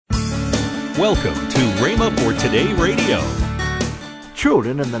Welcome to Rhema for Today Radio.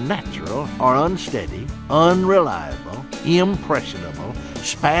 Children in the natural are unsteady, unreliable, impressionable,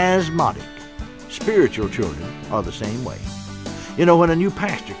 spasmodic. Spiritual children are the same way. You know, when a new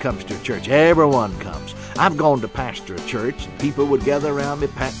pastor comes to a church, everyone comes. I've gone to pastor a church, and people would gather around me,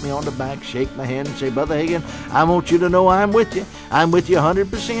 pat me on the back, shake my hand, and say, "Brother Hagin, I want you to know I'm with you. I'm with you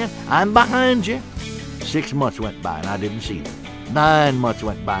 100%. I'm behind you." 6 months went by, and I didn't see them. 9 months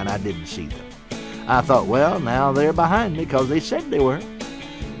went by, and I didn't see them. I thought, well, now they're behind me because they said they were.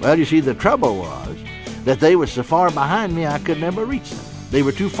 Well, you see, the trouble was that they were so far behind me I could never reach them. They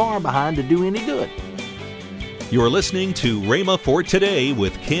were too far behind to do any good. You're listening to Rhema for Today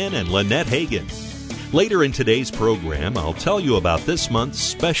with Ken and Lynette Hagin. Later in today's program, I'll tell you about this month's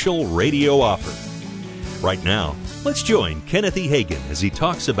special radio offer. Right now, let's join Kenneth E. Hagin as he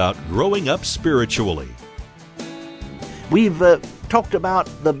talks about growing up spiritually. We've talked about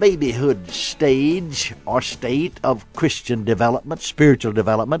the babyhood stage or state of Christian development, spiritual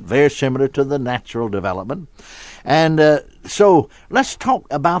development, very similar to the natural development. And so let's talk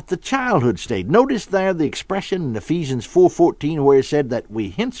about the childhood stage. Notice there the expression in Ephesians 4:14 where it said that we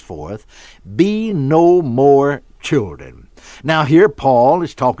henceforth be no more children. Now here Paul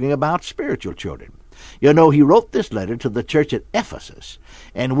is talking about spiritual children. You know, he wrote this letter to the church at Ephesus,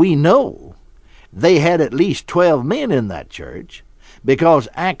 and we know they had at least 12 men in that church, because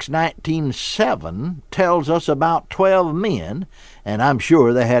Acts 19:7 tells us about 12 men, and I'm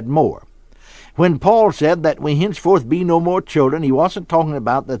sure they had more. When Paul said that we henceforth be no more children, he wasn't talking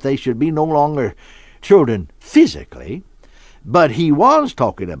about that they should be no longer children physically, but he was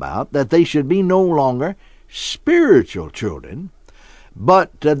talking about that they should be no longer spiritual children,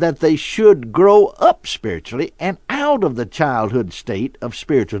 but that they should grow up spiritually and out of the childhood state of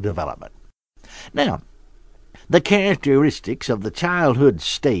spiritual development. Now, the characteristics of the childhood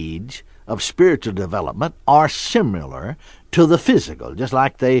stage of spiritual development are similar to the physical, just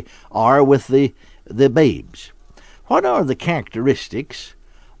like they are with the babes. What are the characteristics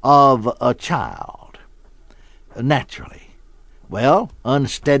of a child naturally? Well,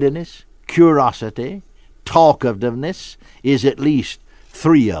 unsteadiness, curiosity, talkativeness is at least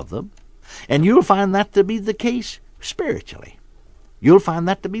 3 of them. And you'll find that to be the case spiritually. You'll find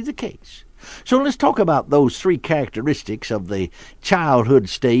that to be the case. So let's talk about those 3 characteristics of the childhood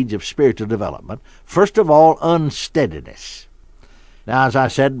stage of spiritual development. First of all, unsteadiness. Now, as I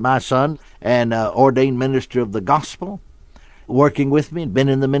said, my son, an ordained minister of the gospel, working with me, been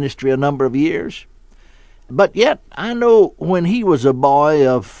in the ministry a number of years. But yet, I know when he was a boy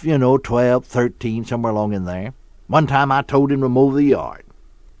of, 12, 13, somewhere along in there, one time I told him to mow the yard.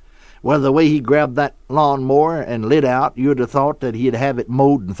 Well, the way he grabbed that lawnmower and lit out, you'd have thought that he'd have it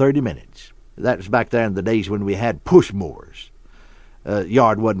mowed in 30 minutes. That was back there in the days when we had push mowers.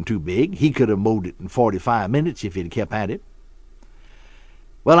 Yard wasn't too big. He could have mowed it in 45 minutes if he'd kept at it.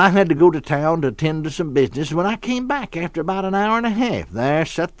 Well, I had to go to town to attend to some business. When I came back after about an hour and a half, there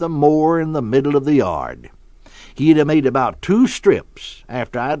sat the mower in the middle of the yard. He'd have made about 2 strips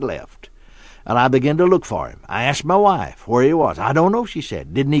after I'd left. And I began to look for him. I asked my wife where he was. "I don't know," she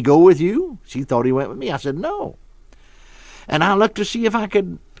said. "Didn't he go with you?" She thought he went with me. I said, "No." And I looked to see if I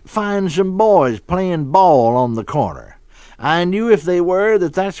could find some boys playing ball on the corner. I knew if they were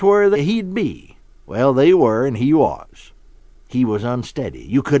that's where he'd be. Well, they were, and he was. He was unsteady.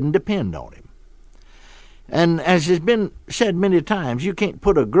 You couldn't depend on him. And as has been said many times, you can't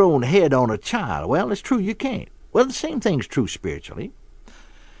put a grown head on a child. Well, it's true, you can't. Well, the same thing's true spiritually.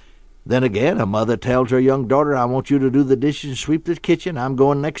 Then again, a mother tells her young daughter, "I want you to do the dishes and sweep the kitchen. I'm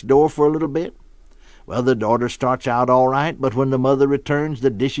going next door for a little bit." Well, the daughter starts out all right, but when the mother returns, the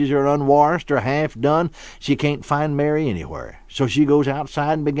dishes are unwashed or half done. She can't find Mary anywhere. So she goes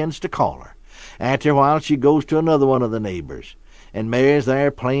outside and begins to call her. After a while, she goes to another one of the neighbors, and Mary's there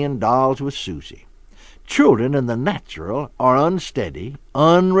playing dolls with Susie. Children in the natural are unsteady,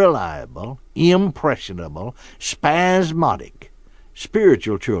 unreliable, impressionable, spasmodic.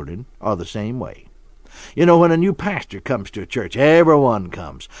 Spiritual children are the same way. You know, when a new pastor comes to a church, everyone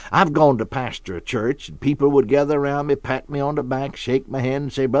comes. I've gone to pastor a church, and people would gather around me, pat me on the back, shake my hand,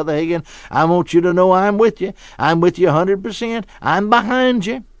 and say, "Brother Hagin, I want you to know I'm with you. I'm with you 100%. I'm behind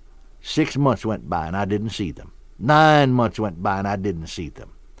you." 6 months went by, and I didn't see them. 9 months went by, and I didn't see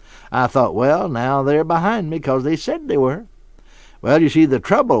them. I thought, well, now they're behind me because they said they were. Well, you see, the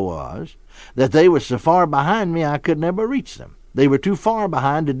trouble was that they were so far behind me I could never reach them. They were too far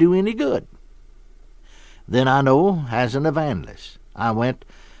behind to do any good. Then I know, as an evangelist, I went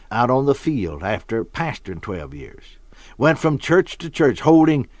out on the field after pastoring 12 years. Went from church to church,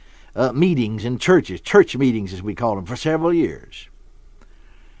 holding meetings in churches, church meetings as we call them, for several years.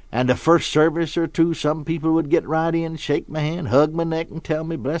 And the first service or two, some people would get right in, shake my hand, hug my neck, and tell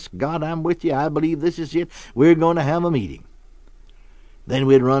me, bless God, I'm with you. I believe this is it. We're going to have a meeting. Then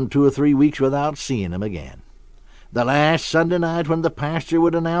we'd run 2 or 3 weeks without seeing them again. The last Sunday night when the pastor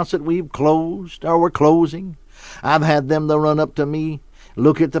would announce that we've closed or we're closing, I've had them to run up to me,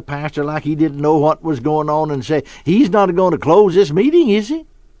 look at the pastor like he didn't know what was going on and say, he's not going to close this meeting, is he?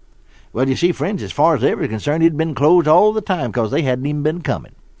 Well, you see, friends, as far as they were concerned, it had been closed all the time because they hadn't even been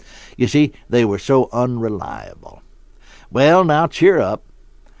coming. You see, they were so unreliable. Well, now cheer up.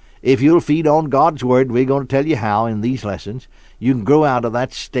 If you'll feed on God's Word, we're going to tell you how in these lessons you can grow out of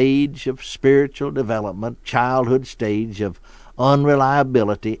that stage of spiritual development, childhood stage of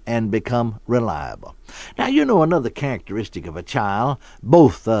unreliability, and become reliable. Now, you know another characteristic of a child,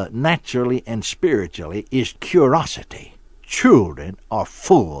 both naturally and spiritually, is curiosity. Children are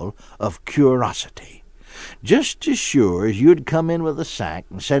full of curiosity. Just as sure as you'd come in with a sack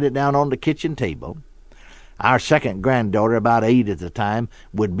and set it down on the kitchen table, our second granddaughter, about 8 at the time,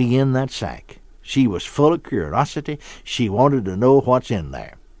 would be in that sack. She was full of curiosity. She wanted to know what's in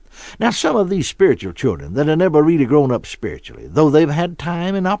there. Now, some of these spiritual children that have never really grown up spiritually, though they've had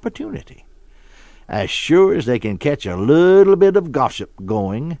time and opportunity, as sure as they can catch a little bit of gossip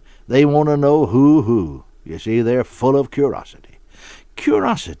going, they want to know who. You see, they're full of curiosity.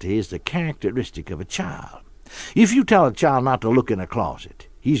 Curiosity is the characteristic of a child. If you tell a child not to look in a closet,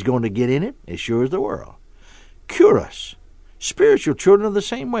 he's going to get in it as sure as the world. Curious. Spiritual children are the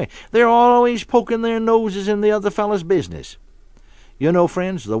same way. They're always poking their noses in the other fellow's business. You know,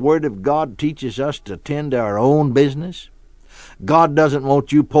 friends, the Word of God teaches us to tend to our own business. God doesn't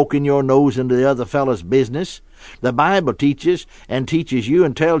want you poking your nose into the other fellow's business. The Bible teaches you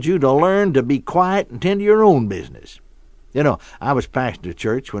and tells you to learn to be quiet and tend to your own business. You know, I was pastoring a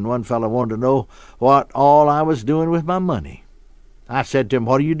church when one fellow wanted to know what all I was doing with my money. I said to him,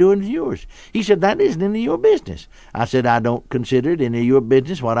 what are you doing with yours? He said, that isn't any of your business. I said, I don't consider it any of your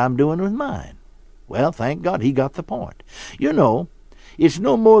business what I'm doing with mine. Well, thank God he got the point. You know, it's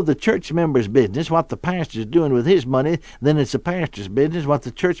no more the church member's business what the pastor's doing with his money than it's the pastor's business what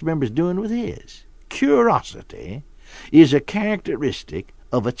the church member's doing with his. Curiosity is a characteristic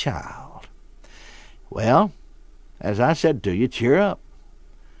of a child. Well, as I said to you, cheer up.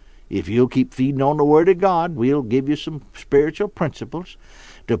 If you'll keep feeding on the Word of God, we'll give you some spiritual principles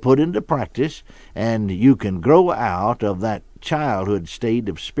to put into practice, and you can grow out of that childhood state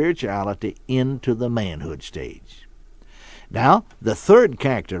of spirituality into the manhood stage. Now, the third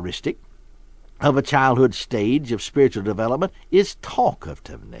characteristic of a childhood stage of spiritual development is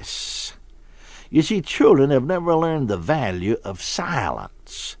talkativeness. You see, children have never learned the value of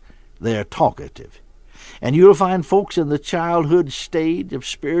silence. They're talkative. And you'll find folks in the childhood stage of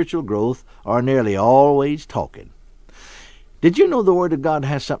spiritual growth are nearly always talking. Did you know the Word of God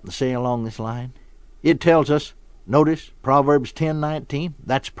has something to say along this line? It tells us, notice, Proverbs 10:19.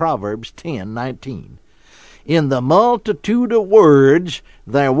 That's Proverbs 10:19. In the multitude of words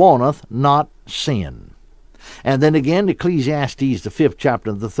there wanteth not sin. And then again, Ecclesiastes, the 5th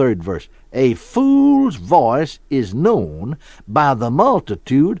chapter, the 3rd verse. A fool's voice is known by the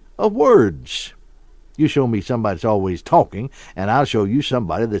multitude of words. You show me somebody that's always talking, and I'll show you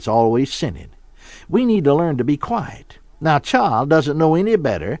somebody that's always sinning. We need to learn to be quiet. Now, a child doesn't know any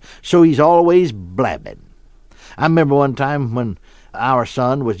better, so he's always blabbing. I remember one time when our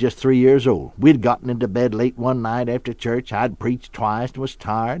son was just 3 years old. We'd gotten into bed late one night after church. I'd preached twice and was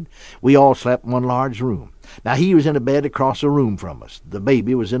tired. We all slept in one large room. Now, he was in a bed across the room from us. The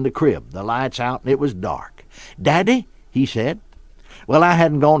baby was in the crib. The lights out, and it was dark. "Daddy," he said. Well, I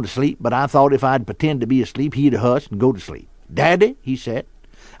hadn't gone to sleep, but I thought if I'd pretend to be asleep, he'd hush and go to sleep. "Daddy," he said.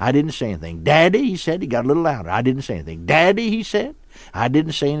 I didn't say anything. "Daddy," he said. He got a little louder. I didn't say anything. "Daddy," he said. I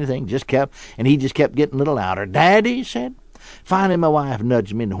didn't say anything. He just kept getting a little louder. "Daddy," he said. Finally, my wife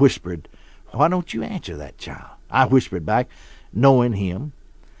nudged me and whispered, "Why don't you answer that child?" I whispered back, knowing him.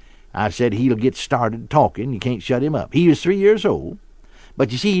 I said, "He'll get started talking. You can't shut him up." He was 3 years old,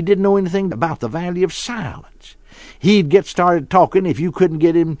 but you see, he didn't know anything about the value of silence. He'd get started talking if you couldn't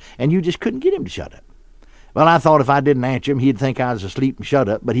get him, and you just couldn't get him to shut up. Well, I thought if I didn't answer him, he'd think I was asleep and shut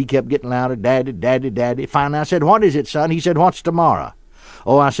up, but he kept getting louder, "Daddy, Daddy, Daddy." Finally, I said, "What is it, son?" He said, "What's tomorrow?"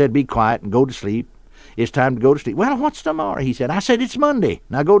 Oh, I said, "Be quiet and go to sleep. It's time to go to sleep." "Well, what's tomorrow?" he said. I said, "It's Monday.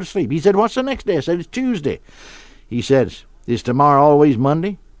 Now go to sleep." He said, "What's the next day?" I said, "It's Tuesday." He says, "Is tomorrow always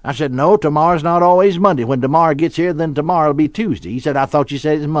Monday?" I said, "No, tomorrow's not always Monday. When tomorrow gets here, then tomorrow'll be Tuesday." He said, "I thought you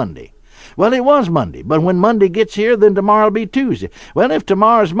said it's Monday." Well, it was Monday, but when Monday gets here, then tomorrow'll be Tuesday. Well, if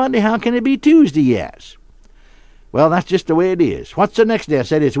tomorrow's Monday, how can it be Tuesday? Yes. Well, that's just the way it is. "What's the next day?" I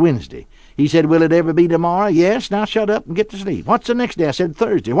said, "It's Wednesday." He said, will it ever be tomorrow? Yes. Now shut up and get to sleep. What's the next day? I said,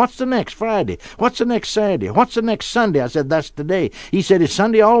 Thursday. What's the next? Friday. What's the next Saturday? What's the next Sunday? I said, that's today. He said, is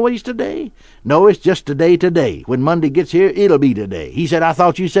Sunday always today? No, it's just today. When Monday gets here, it'll be today. He said, I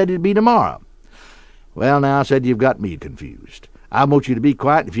thought you said it'd be tomorrow. Well, now, I said, you've got me confused. I want you to be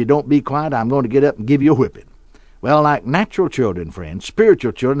quiet. If you don't be quiet, I'm going to get up and give you a whipping. Well, like natural children, friends,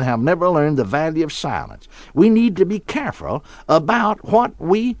 spiritual children have never learned the value of silence. We need to be careful about what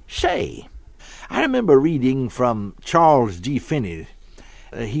we say. I remember reading from Charles G. Finney.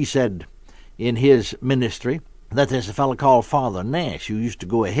 He said in his ministry that there's a fellow called Father Nash who used to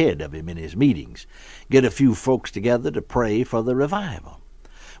go ahead of him in his meetings, get a few folks together to pray for the revival.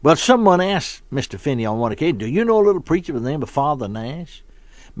 Well, someone asked Mr. Finney on one occasion, do you know a little preacher by the name of Father Nash?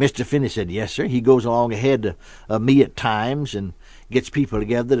 Mr. Finney said, yes, sir. He goes along ahead of me at times and gets people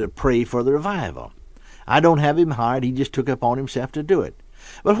together to pray for the revival. I don't have him hired. He just took upon himself to do it.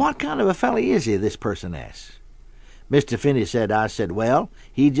 But what kind of a fellow is he, this person asks? Mr. Finney said, I said, well,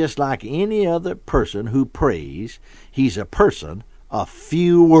 he's just like any other person who prays. He's a person of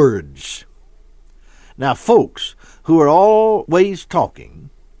few words. Now, folks who are always talking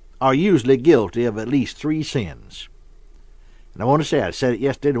are usually guilty of at least 3 sins. And I want to say, I said it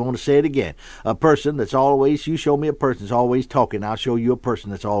yesterday, I want to say it again. A person that's always, you show me a person that's always talking, I'll show you a person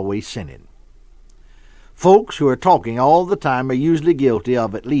that's always sinning. Folks who are talking all the time are usually guilty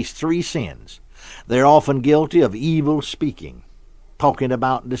of at least 3 sins. They're often guilty of evil speaking, talking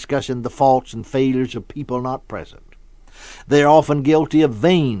about and discussing the faults and failures of people not present. They're often guilty of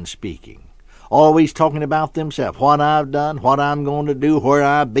vain speaking, always talking about themselves, what I've done, what I'm going to do, where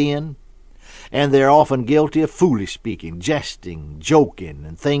I've been. And they're often guilty of foolish speaking, jesting, joking,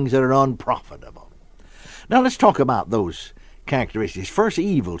 and things that are unprofitable. Now let's talk about those characteristics. First,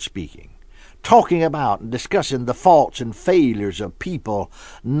 evil speaking, talking about and discussing the faults and failures of people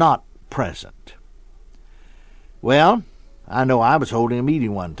not present. Well, I know I was holding a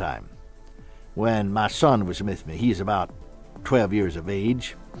meeting one time when my son was with me. He's about 12 years of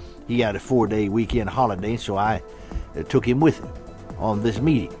age. He had a 4-day weekend holiday, so I took him with me on this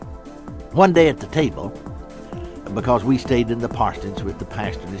meeting. One day at the table, because we stayed in the parsonage with the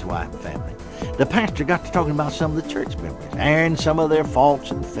pastor and his wife and family, the pastor got to talking about some of the church members, airing some of their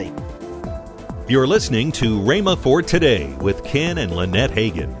faults and failures. You're listening to Rhema for Today with Ken and Lynette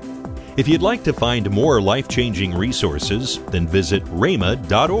Hagin. If you'd like to find more life-changing resources, then visit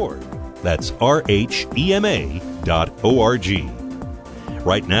rhema.org. That's RHEMA.org.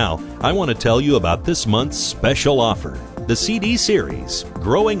 Right now, I want to tell you about this month's special offer, the CD series,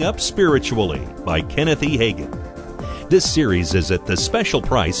 Growing Up Spiritually by Kenneth E. Hagin. This series is at the special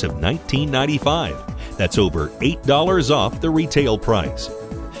price of $19.95. That's over $8 off the retail price.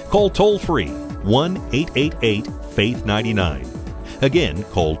 Call toll-free 1-888-FAITH-99. Again,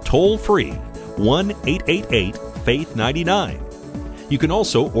 call toll-free 1-888-FAITH-99. You can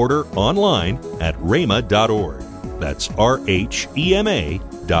also order online at rhema.org. That's RHEMA.org.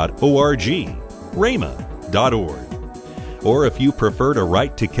 rhema.org. Or if you prefer to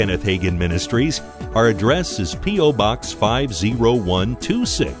write to Kenneth Hagin Ministries, our address is P.O. Box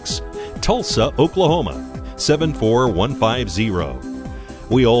 50126, Tulsa, Oklahoma 74150.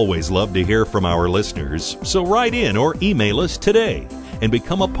 We always love to hear from our listeners, so write in or email us today and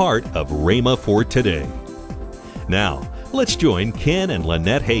become a part of Rhema for Today. Now, let's join Ken and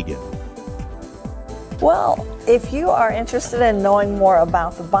Lynette Hagin. Well, if you are interested in knowing more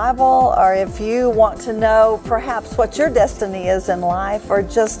about the Bible, or if you want to know perhaps what your destiny is in life, or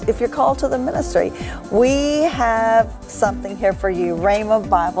just if you're called to the ministry, we have something here for you, Rhema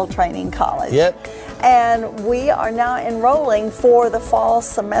Bible Training College. Yep. And we are now enrolling for the fall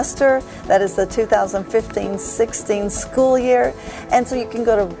semester. That is the 2015-16 school year. And so you can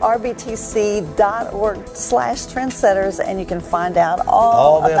go to rbtc.org/trendsetters and you can find out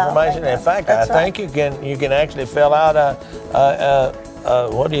all the about information. Rhema. In fact, That's I think you can actually fill out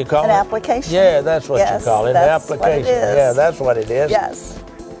what do you call it? An application. Yeah, that's what you call it. An application. What it is. Yeah, that's what it is. Yes.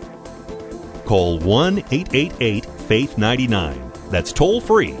 Call 1-888-FAITH-99. That's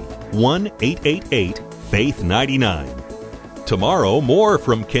toll-free 1-888-FAITH-99. Tomorrow, more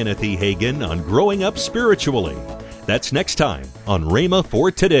from Kenneth E. Hagin on Growing Up Spiritually. That's next time on Rhema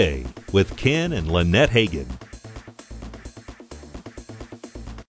for Today with Ken and Lynette Hagin.